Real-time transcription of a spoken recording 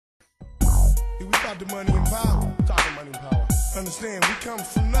about the money and power. Talking money and power. Understand, we come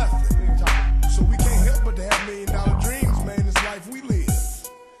from nothing. So we can't help but to have $1 million dreams, man. This life we live.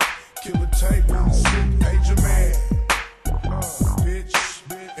 Killa Tay Agerman. Bitch.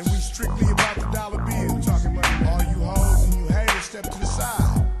 And we strictly about the dollar bill. Talking money. All you hoes and you haters, step to the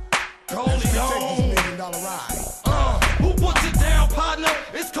side. Coleone. Take this $1 million ride. Who puts it down, partner?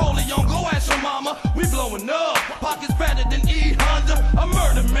 It's Coleone. Go ask your mama. We blowing up. Pockets fatter than E Honda. A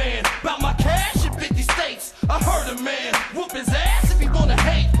murder man. About my cash in 50 states. I heard a man. Whoop his ass if he wanna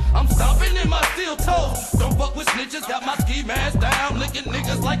hate. I'm stomping in my steel toes. Don't fuck with snitches. Got my ski mask down. Licking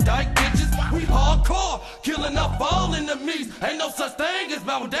niggas like dyke bitches. We hardcore. Killing up all enemies. Ain't no such thing as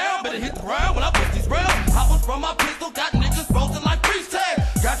bowing down. Better hit the ground when I push these rounds. I was from my pistol. Got niggas frozen like priest tag.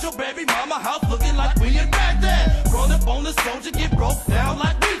 Got your baby mama house looking like we in Baghdad. Run up on the soldier, get broke down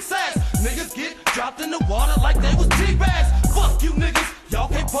like weak sacks. Niggas get dropped in the water like they was T-bags. Fuck you niggas, y'all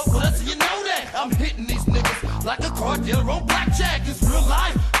can't fuck with us, you know that. I'm hitting these niggas like a car dealer on blackjack. It's real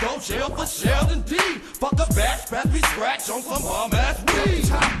life, go jail for Sheldon D. Fuck a batch, pass me scratch on some bum ass weed.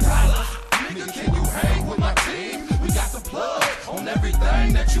 Top dollar, nigga, can you hang with my team? We got the plug on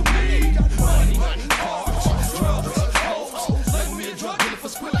everything that you need. Money, cars, drugs, hoes. Label me a drug dealer for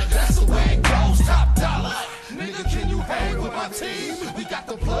Squilla, that's the way it goes. Top dollar, nigga, can you hang with my team? We got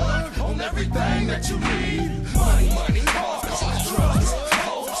the plug on everything that you need. Money, cars, drugs,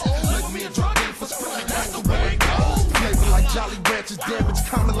 hoes. Label me a drug dealer for Squilla, that's the way it goes. Flavor like Jolly Ranchers, damage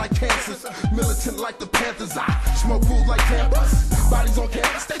common like cancers. Militant like the Panthers, I smoke food like campers. Bodies on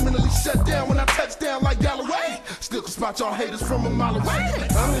campus, they mentally shut down when I touch down like Galloway. Still can spot y'all haters from a mile away.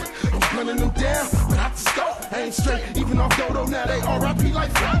 I'm running them down without the scope. I ain't straight, even off Dodo, now they R.I.P.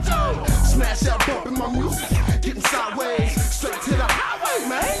 like Fronto. Smash out, bumping my music, getting sideways. Straight to the highway,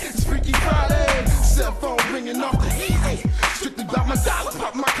 man. It's Freaky Friday. Cell phone ringing off the easy. Strictly about my dollar,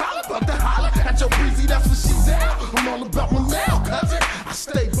 pop my collar, about to holler at your breezy, that's what she's out. I'm all about my mail, cousin. I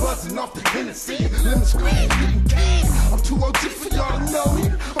stay buzzing off the Hennessy, lemon screen, getting king. I'm too OG for y'all to know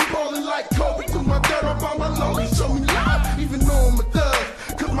me. I'm ballin' like Kobe, do my dirt up on my lonely. Show me love, even though I'm a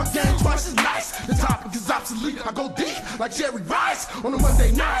thug. Cause my game twice as nice. The topic is obsolete, I go deep like Jerry Rice on a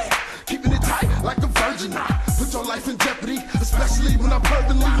Monday night. Keeping it tight like a virgin. I put your life in jeopardy, especially when I'm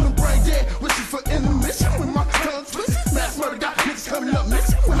hurting, leaving brain dead. Wishing for intermission when my tongue twists. Mass murder got niggas coming up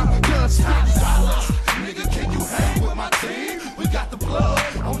missing when I'm done spending dollars. Nigga, can you hang with my team? We got the plug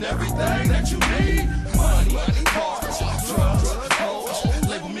on everything that you need. Money, cars, drugs, hoes.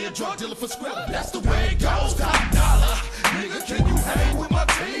 Label me a drug dealer for Squilla, that's the way it goes. Top dollar. Nigga, can you hang with my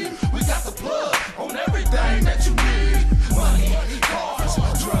team? We got the plug on everything that you need. Money, cars,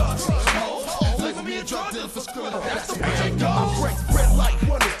 drugs, hoes. Label me a drug dealer for Squilla, that's the way it goes. I'm break red light,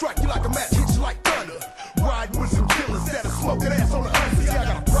 wanna strike you like a match, hit you like thunder. Ride with some killers that'll smoke that ass on the unsee. I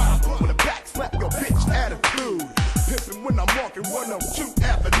got a problem with a back slap your bitch attitude. Pimpin' when I'm walking 102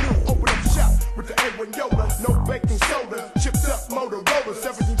 Avenue. Open up shop with the A1 Yoda, no baking soda, chipped up Motorola,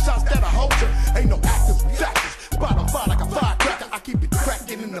 17 shots that'll hold ya. Ain't no actors with actors. Bottom fire like a firecracker. I keep it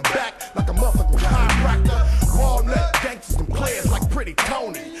cracking in the back like a motherfucking chiropractor. Walnut gangsters and players like Pretty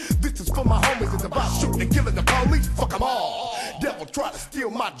Tony. This is for my homies, it's about shooting and killing the police. Fuck 'em all. Devil try to steal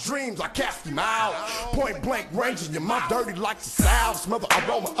my dreams, I cast him out. Point blank ranging your mouth dirty like the salve. Smother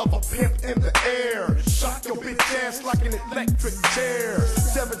aroma of a pimp in the air. Shock your bitch ass like an electric chair.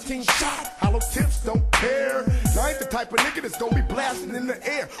 17 shot, hollow tips, don't care. I ain't the type of nigga that's gonna be blasting in the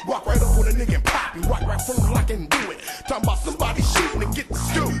air. Walk right up on a nigga and pop him, walk right from him like I can do it. Talking about somebody shooting and get the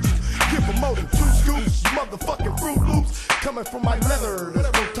scoops. Give him more than 2 scoops, you motherfucking Fruit Loops. Coming from my leather, let's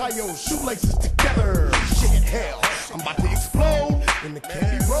go tie your shoelaces together. Shit, hell, I'm about to explode in the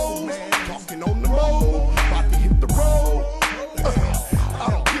candy road. Talking on the road, about to hit the road. I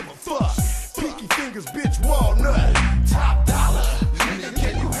don't give a fuck. Pinky fingers, bitch, walnut. Top dollar. Nigga,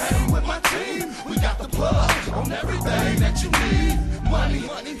 can you hang with my team? We got the plug on everything that you need. Money,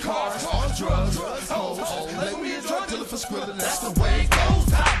 cars, drugs, hoes. Let me a drug dealer for Squilla, that's the way it goes.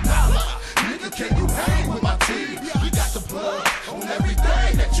 Top dollar. Nigga, can you hang with my team? We got the plug on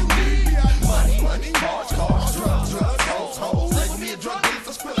everything that you need. Money, cars, drugs, hoes. Let me a drug dealer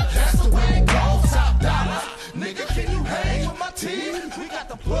for Squilla, that's the way it goes. Top dollar. Nigga, can you hang with my team? We got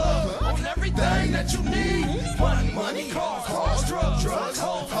the plug on everything that you need. Money, cars, drugs,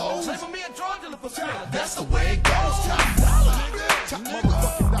 hoes. Label me a drug dealer for Squilla, that's the way it goes. Top dollar. Top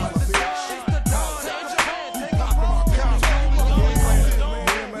motherfucking dollar, bitch.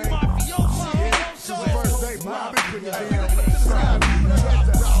 This is the first day, boy. I've been bringing down.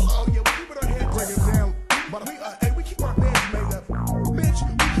 Oh yeah, we keep it on here, bring it down. But hey, we keep our bands made up, bitch.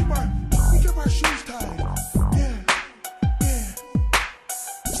 We keep our shoes tied. Yeah.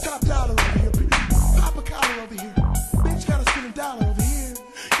 Stop dollar over here, bitch.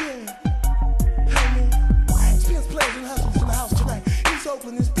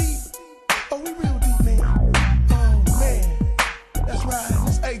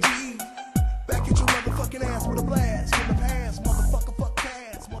 with a black